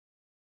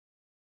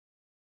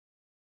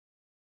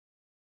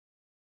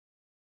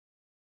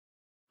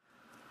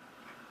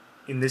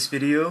In this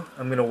video,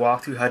 I'm going to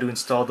walk through how to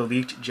install the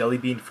leaked Jelly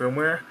Bean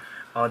firmware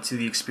onto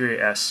the Xperia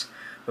S.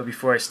 But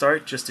before I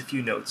start, just a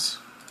few notes.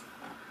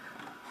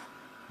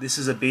 This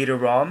is a beta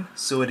ROM,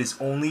 so it is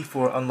only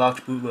for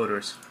unlocked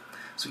bootloaders.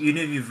 So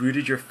even if you've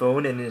rooted your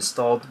phone and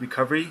installed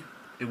recovery,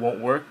 it won't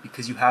work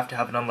because you have to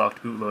have an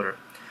unlocked bootloader.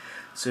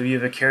 So if you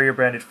have a carrier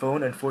branded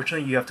phone,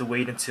 unfortunately you have to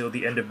wait until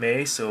the end of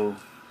May, so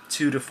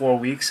 2 to 4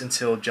 weeks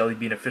until Jelly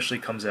Bean officially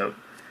comes out.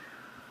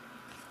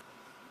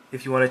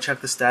 If you want to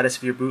check the status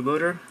of your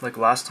bootloader, like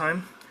last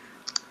time,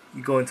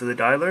 you go into the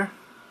dialer,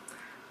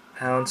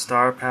 ###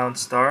 SERVICE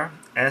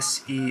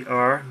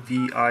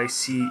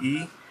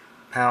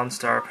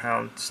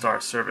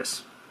 ##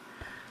 service.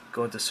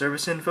 Go into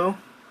service info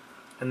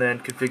and then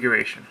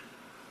configuration.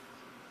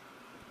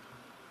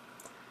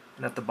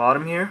 And at the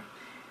bottom here,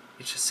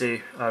 it should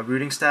say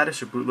rooting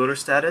status or bootloader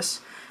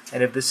status,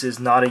 and if this is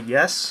not a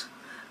yes,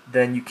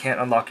 then you can't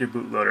unlock your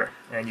bootloader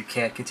and you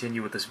can't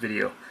continue with this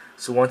video.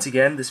 So once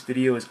again, this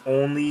video is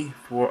only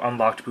for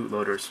unlocked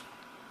bootloaders.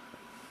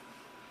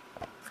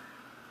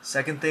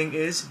 Second thing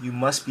is, you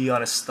must be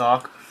on a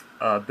stock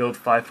build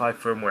 5.5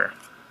 firmware.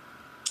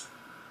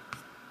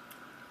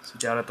 So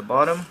down at the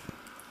bottom,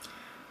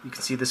 you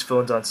can see this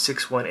phone's on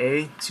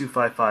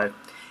 61A255.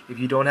 If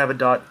you don't have a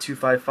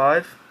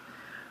 .255,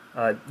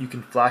 you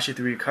can flash it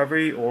through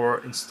recovery or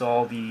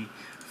install the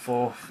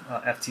full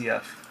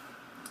FTF.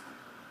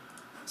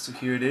 So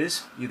here it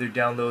is. Either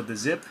download the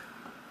zip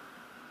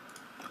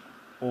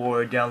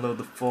or download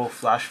the full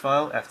flash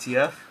file,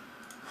 FTF,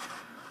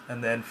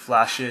 and then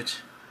flash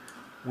it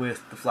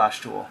with the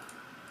flash tool.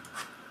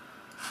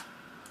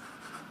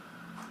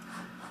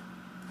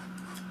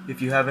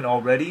 If you haven't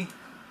already,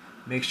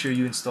 make sure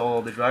you install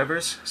all the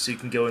drivers so you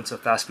can go into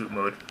fastboot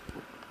mode.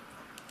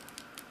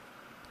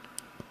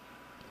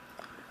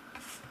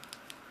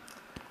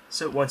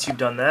 So once you've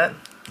done that,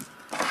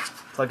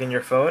 plug in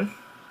your phone,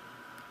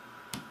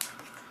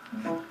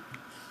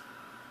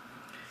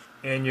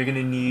 and you're going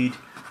to need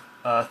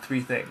three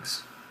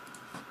things: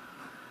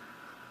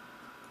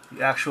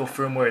 the actual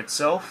firmware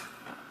itself,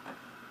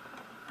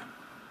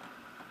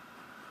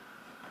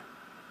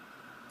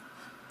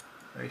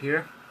 right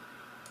here,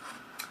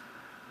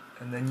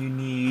 and then you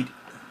need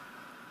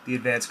the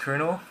advanced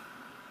kernel,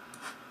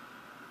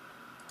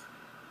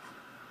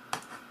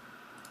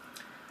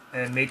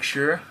 and make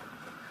sure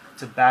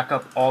to back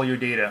up all your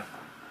data,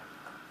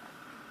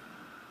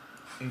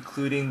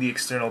 including the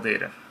external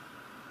data.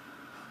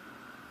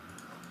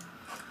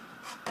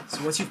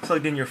 So once you've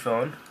plugged in your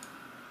phone,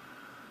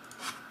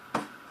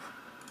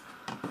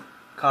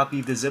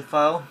 copy the zip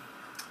file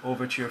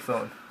over to your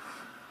phone.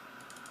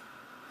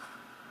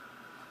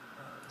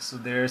 So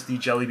there's the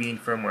Jelly Bean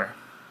firmware.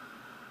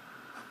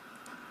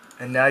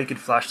 And now you can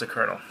flash the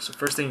kernel. So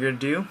first thing you're going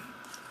to do,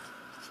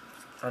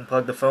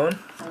 unplug the phone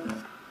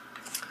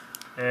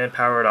and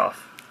power it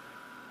off.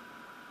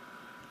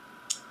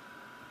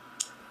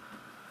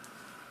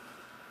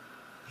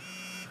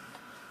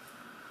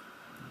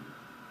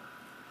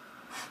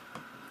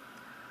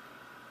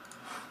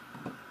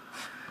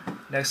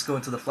 Next, go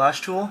into the flash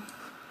tool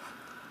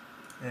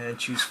and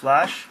choose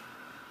flash,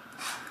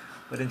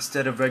 but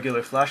instead of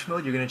regular flash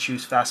mode, you're going to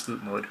choose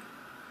fastboot mode.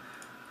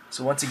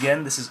 So once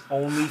again, this is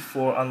only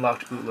for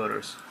unlocked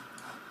bootloaders.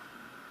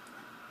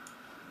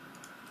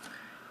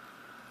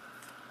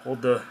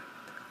 Hold the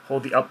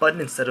up button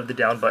instead of the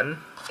down button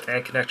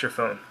and connect your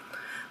phone.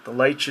 The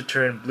light should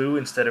turn blue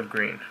instead of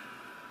green.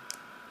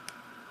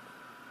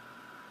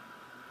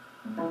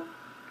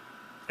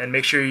 And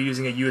make sure you're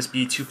using a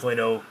USB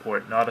 2.0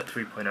 port, not a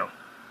 3.0.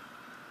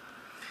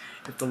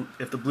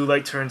 If the blue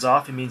light turns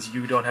off, it means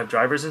you don't have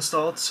drivers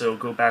installed, so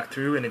go back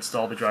through and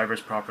install the drivers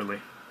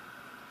properly.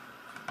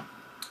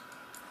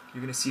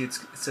 You're going to see it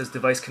says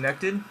device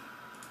connected.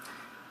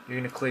 You're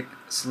going to click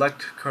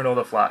select kernel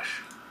to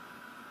flash.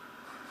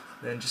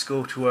 Then just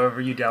go to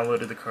wherever you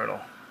downloaded the kernel.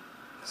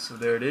 So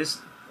there it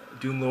is,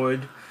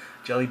 DooMLoRD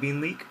Jelly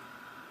Bean leak.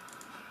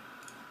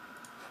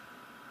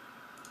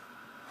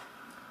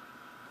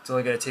 It's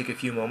only going to take a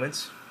few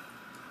moments.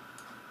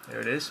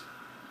 There it is.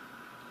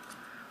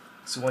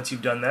 So once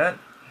you've done that,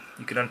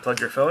 you can unplug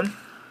your phone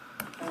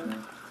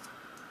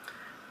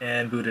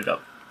and boot it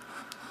up.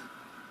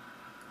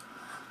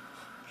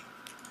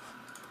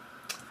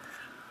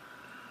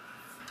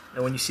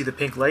 And when you see the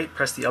pink light,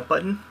 press the up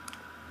button,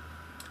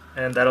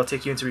 and that'll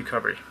take you into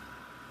recovery.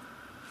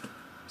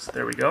 So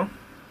there we go.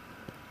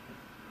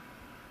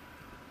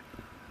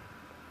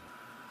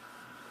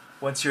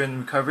 Once you're in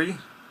recovery,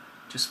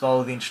 just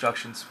follow the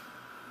instructions.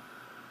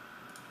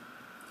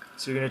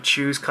 So you're going to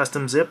choose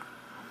custom zip,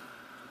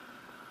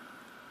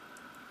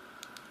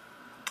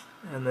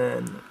 and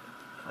then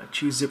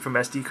choose zip from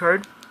SD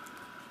card,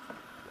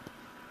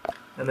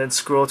 and then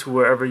scroll to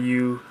wherever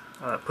you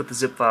put the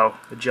zip file,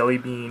 the Jelly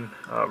Bean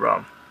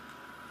ROM.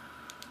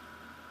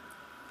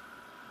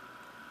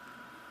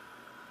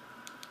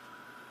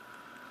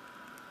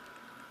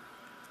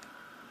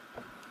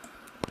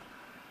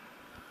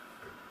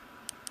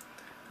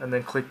 And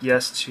then click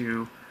yes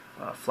to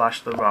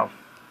flash the ROM.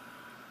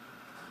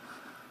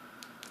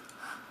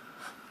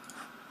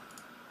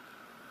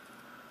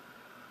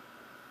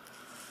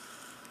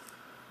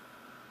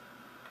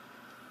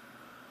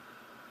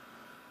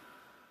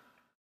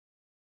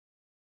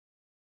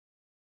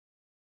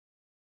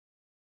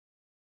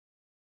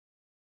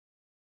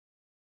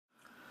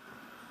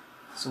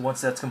 So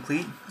once that's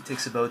complete, it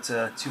takes about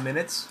 2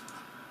 minutes.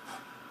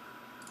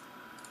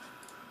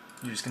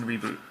 You're just going to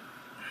reboot.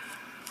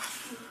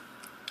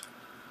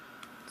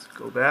 Let's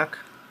go back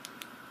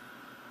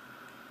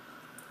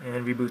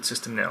and reboot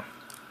system now.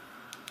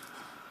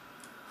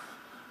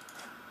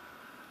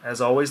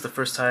 As always, the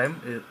first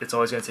time, it's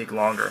always going to take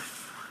longer.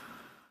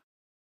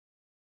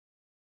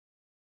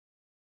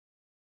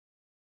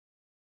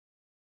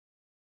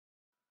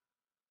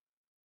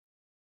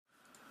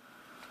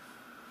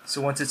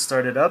 So once it's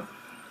started up,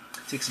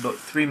 it takes about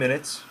 3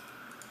 minutes.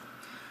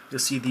 You'll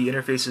see the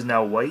interface is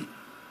now white.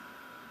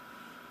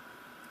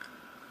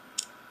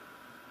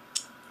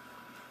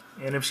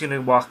 And I'm just going to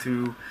walk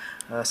through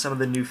some of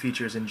the new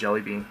features in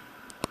Jelly Bean.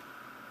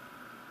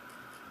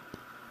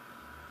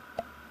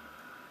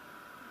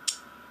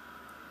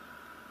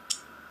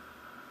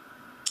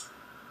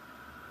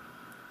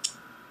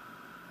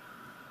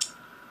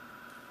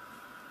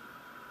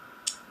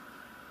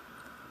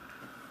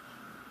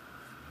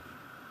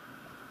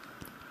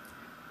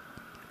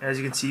 As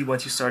you can see,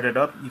 once you start it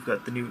up, you've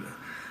got the new.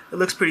 It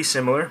looks pretty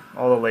similar.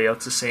 All the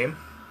layouts the same.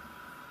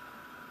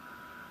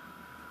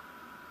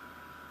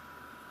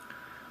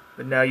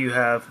 But now you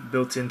have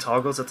built-in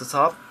toggles at the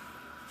top.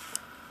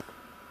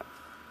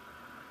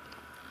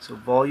 So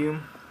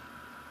volume,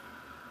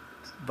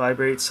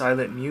 vibrate,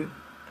 silent, mute,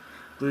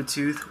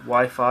 Bluetooth,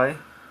 Wi-Fi,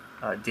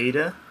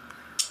 data,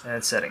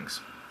 and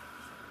settings.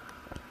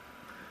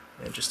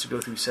 And just to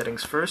go through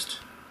settings first,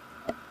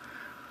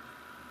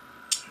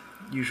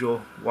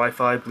 usual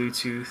Wi-Fi,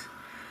 Bluetooth.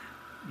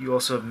 You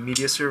also have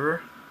media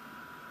server,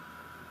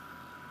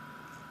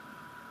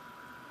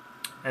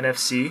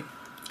 NFC,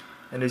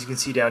 and as you can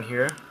see down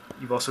here,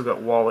 you've also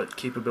got wallet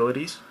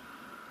capabilities,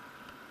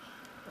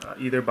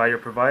 either by your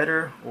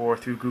provider or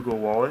through Google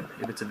Wallet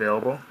if it's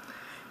available.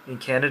 In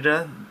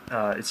Canada,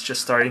 it's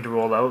just starting to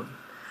roll out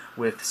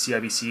with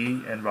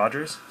CIBC and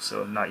Rogers,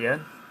 so not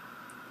yet.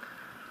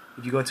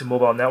 If you go into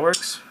mobile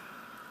networks,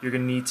 you're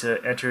going to need to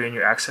enter in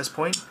your access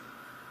point,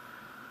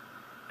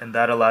 and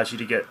that allows you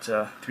to get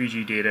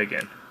 3G data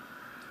again.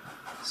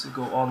 So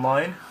go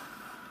online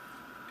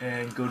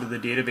and go to the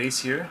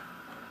database here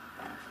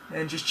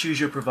and just choose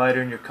your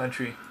provider in your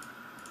country,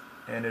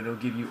 and it'll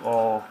give you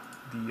all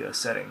the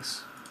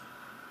settings.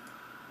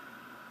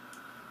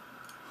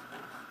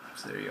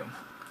 So there you go.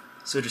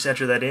 So just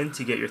enter that in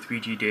to get your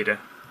 3G data.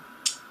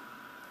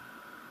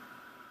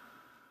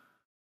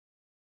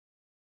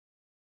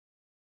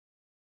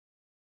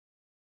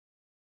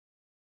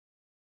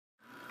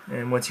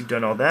 And once you've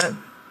done all that,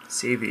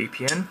 save the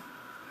APN.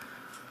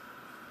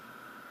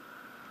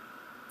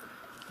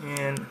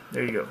 And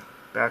there you go,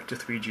 back to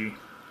 3G.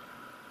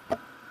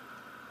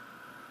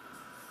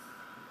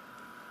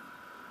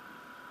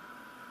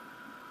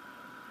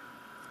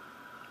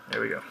 There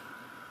we go.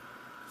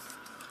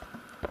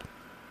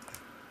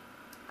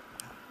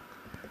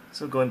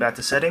 So going back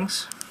to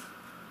settings,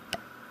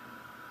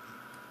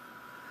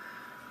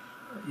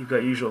 you've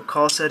got usual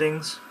call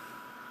settings,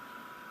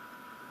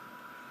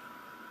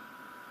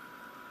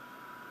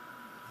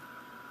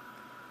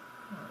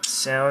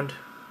 sound,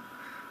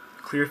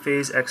 clear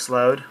phase X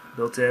loud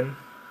built in,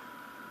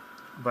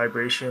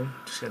 vibration,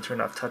 just going to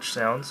turn off touch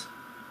sounds.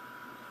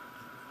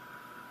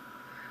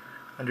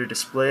 Under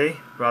display,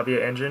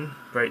 Bravia engine,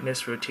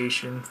 brightness,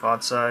 rotation,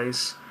 font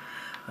size,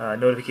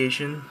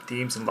 notification,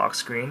 themes, and lock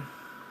screen.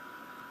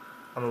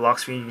 On the lock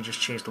screen, you can just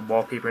change the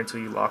wallpaper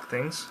until you lock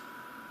things.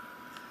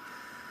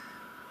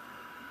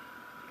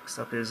 Next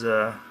up is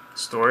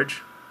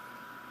storage.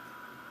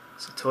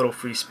 So total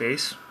free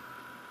space,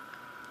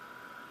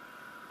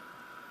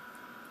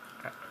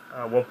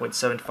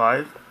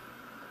 1.75.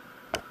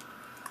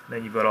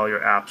 Then you've got all your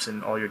apps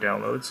and all your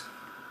downloads.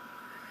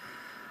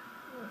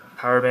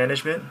 Power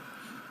management,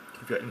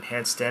 you've got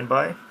enhanced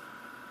standby.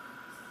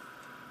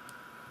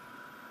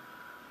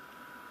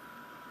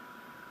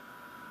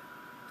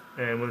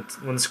 And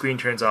when the screen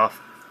turns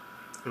off,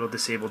 it'll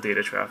disable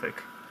data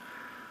traffic.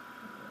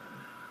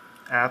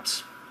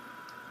 Apps,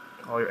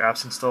 all your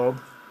apps installed.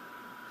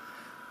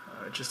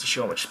 Just to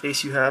show how much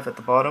space you have at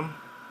the bottom.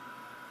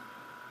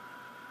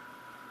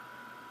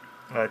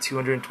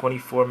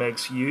 224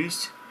 megs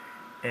used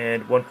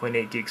and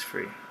 1.8 gigs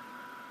free.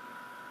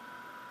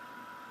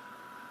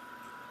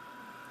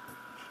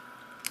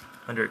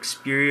 Under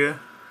Xperia,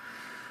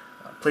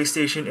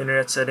 PlayStation,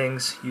 internet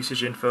settings,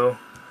 usage info,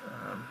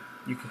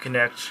 you can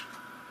connect,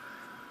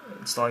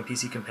 installing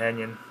PC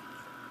Companion.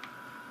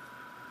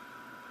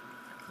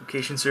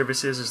 Location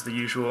services is the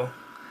usual,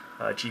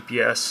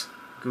 GPS,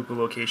 Google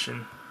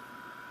location.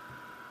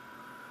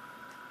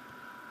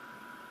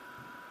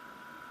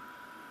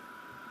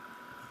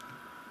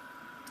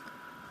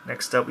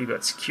 Next up, we've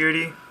got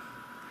security,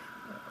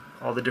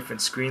 all the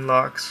different screen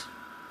locks,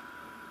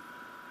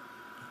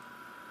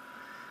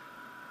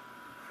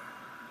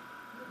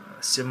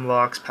 SIM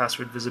locks,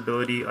 password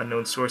visibility,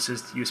 unknown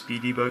sources, USB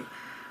debug.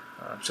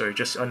 Sorry,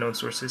 just unknown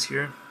sources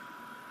here.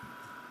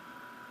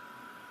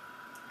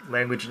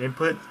 Language and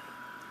input,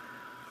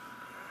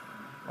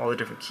 all the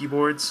different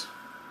keyboards,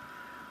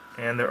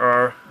 and there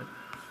are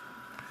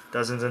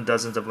dozens and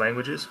dozens of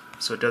languages,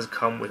 so it does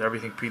come with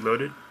everything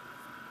preloaded.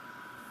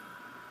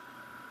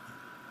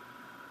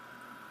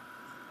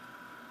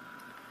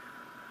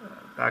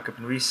 Backup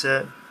and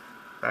reset,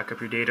 backup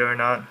your data or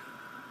not.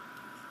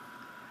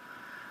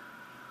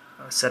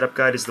 Setup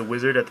guide is the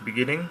wizard at the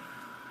beginning.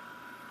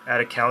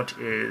 Add account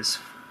is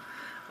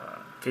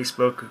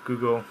Facebook,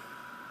 Google.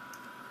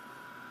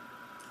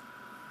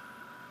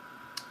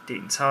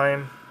 Date and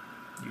time,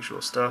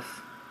 usual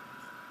stuff.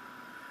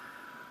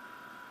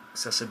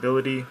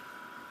 Accessibility.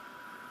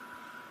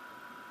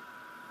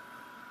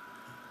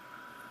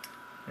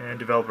 And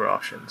developer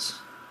options.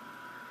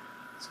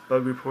 So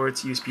bug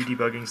reports, USB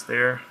debugging's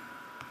there.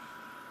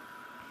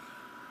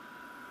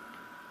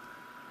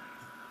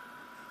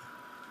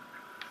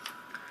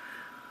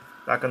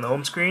 Back on the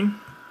home screen,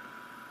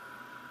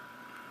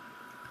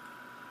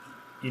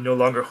 you no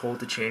longer hold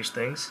to change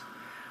things.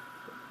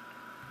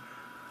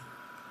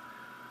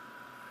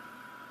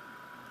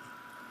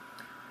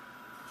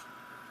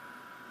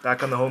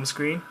 Back on the home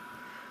screen,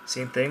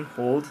 same thing,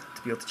 hold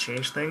to be able to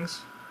change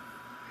things.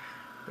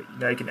 But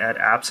now you can add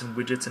apps and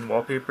widgets and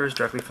wallpapers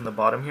directly from the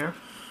bottom here.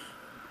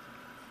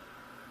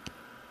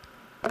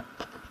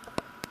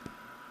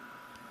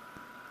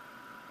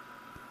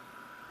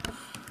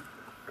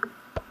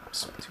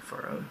 Oops, too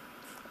far out.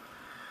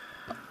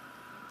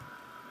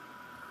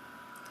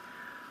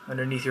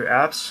 Underneath your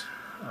apps,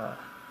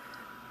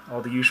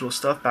 all the usual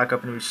stuff,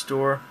 backup and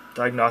restore,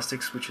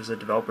 diagnostics, which is a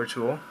developer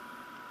tool.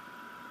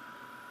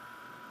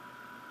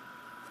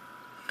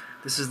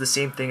 This is the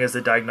same thing as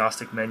the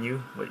diagnostic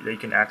menu that you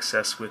can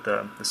access with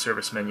the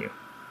service menu.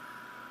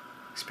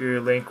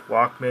 Xperia Link,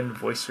 Walkman,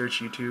 voice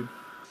search, YouTube.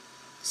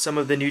 Some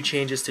of the new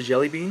changes to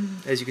Jelly Bean,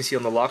 as you can see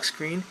on the lock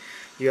screen,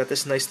 you got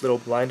this nice little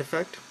blind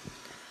effect.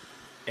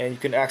 And you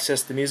can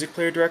access the music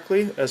player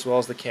directly as well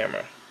as the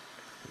camera.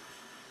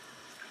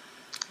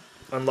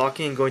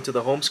 Unlocking and going to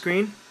the home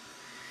screen,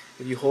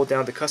 if you hold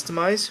down to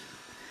customize,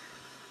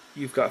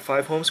 you've got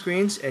 5 home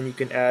screens and you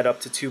can add up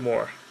to 2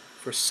 more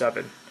for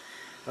 7.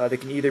 They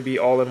can either be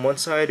all on one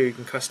side or you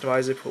can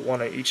customize it, put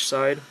one on each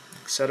side,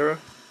 etc.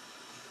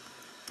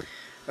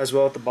 As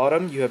well at the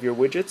bottom you have your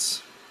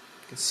widgets.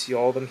 You can see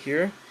all of them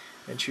here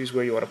and choose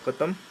where you want to put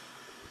them.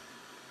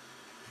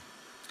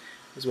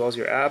 As well as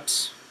your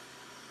apps.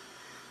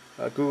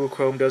 Google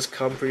Chrome does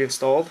come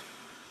pre-installed.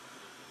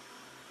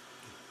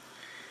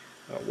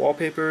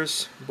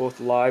 Wallpapers, both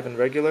live and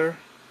regular.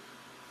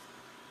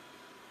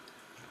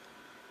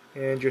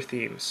 And your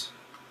themes.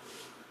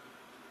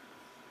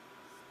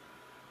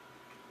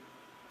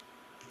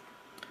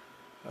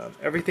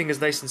 Everything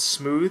is nice and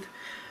smooth.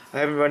 I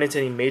haven't run into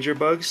any major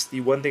bugs. The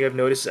one thing I've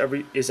noticed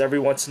is every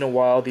once in a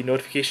while the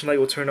notification light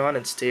will turn on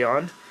and stay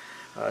on.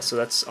 So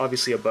that's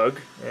obviously a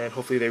bug, and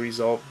hopefully they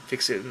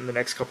fix it in the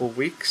next couple of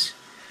weeks.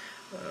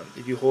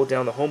 If you hold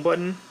down the home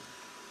button,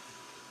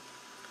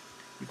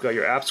 you've got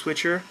your app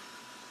switcher,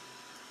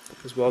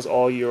 as well as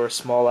all your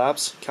small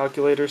apps,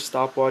 calculator,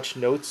 stopwatch,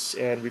 notes,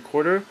 and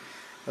recorder,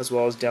 as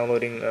well as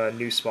downloading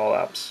new small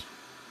apps.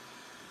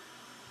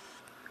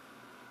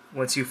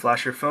 Once you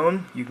flash your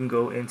phone, you can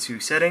go into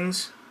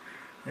settings,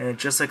 and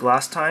just like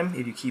last time,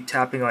 if you keep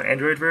tapping on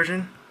Android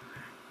version,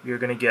 you're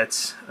going to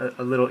get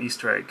a little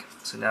Easter egg.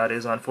 So now it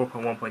is on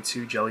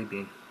 4.1.2 Jelly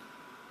Bean.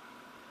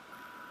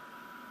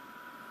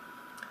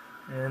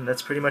 And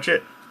that's pretty much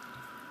it.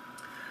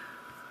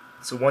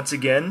 So once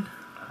again,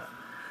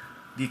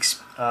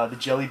 the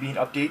Jelly Bean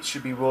update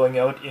should be rolling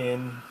out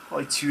in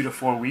probably 2 to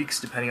 4 weeks,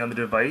 depending on the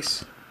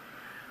device.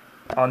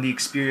 On the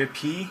Xperia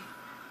P,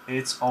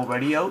 it's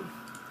already out.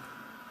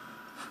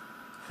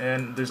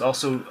 And there's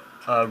also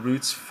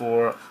routes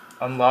for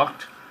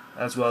unlocked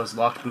as well as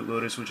locked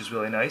bootloaders, which is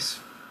really nice.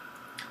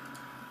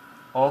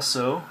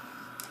 Also,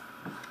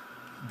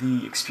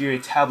 the Xperia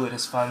tablet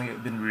has finally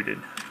been rooted.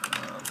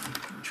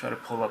 Let me try to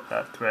pull up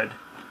that thread.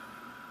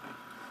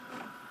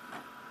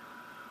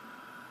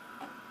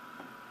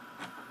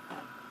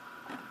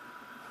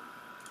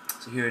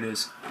 So here it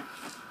is.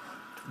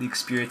 The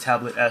Xperia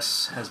Tablet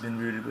S has been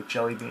rooted with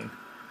Jelly Bean.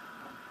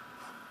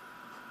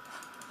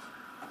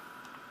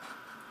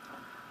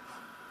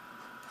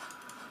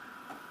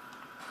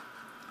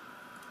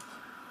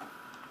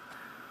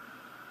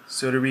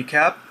 So to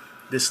recap,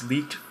 this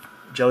leaked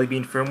Jelly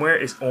Bean firmware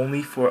is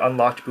only for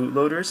unlocked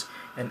bootloaders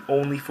and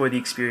only for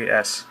the Xperia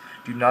S.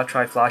 Do not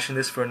try flashing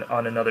this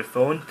on another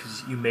phone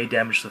because you may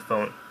damage the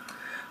phone.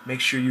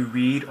 Make sure you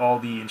read all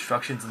the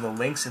instructions and the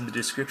links in the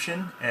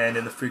description and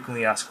in the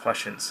frequently asked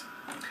questions.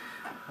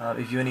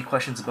 If you have any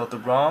questions about the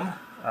ROM,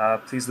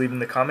 please leave them in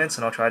the comments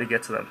and I'll try to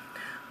get to them.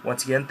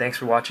 Once again, thanks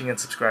for watching and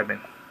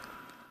subscribing.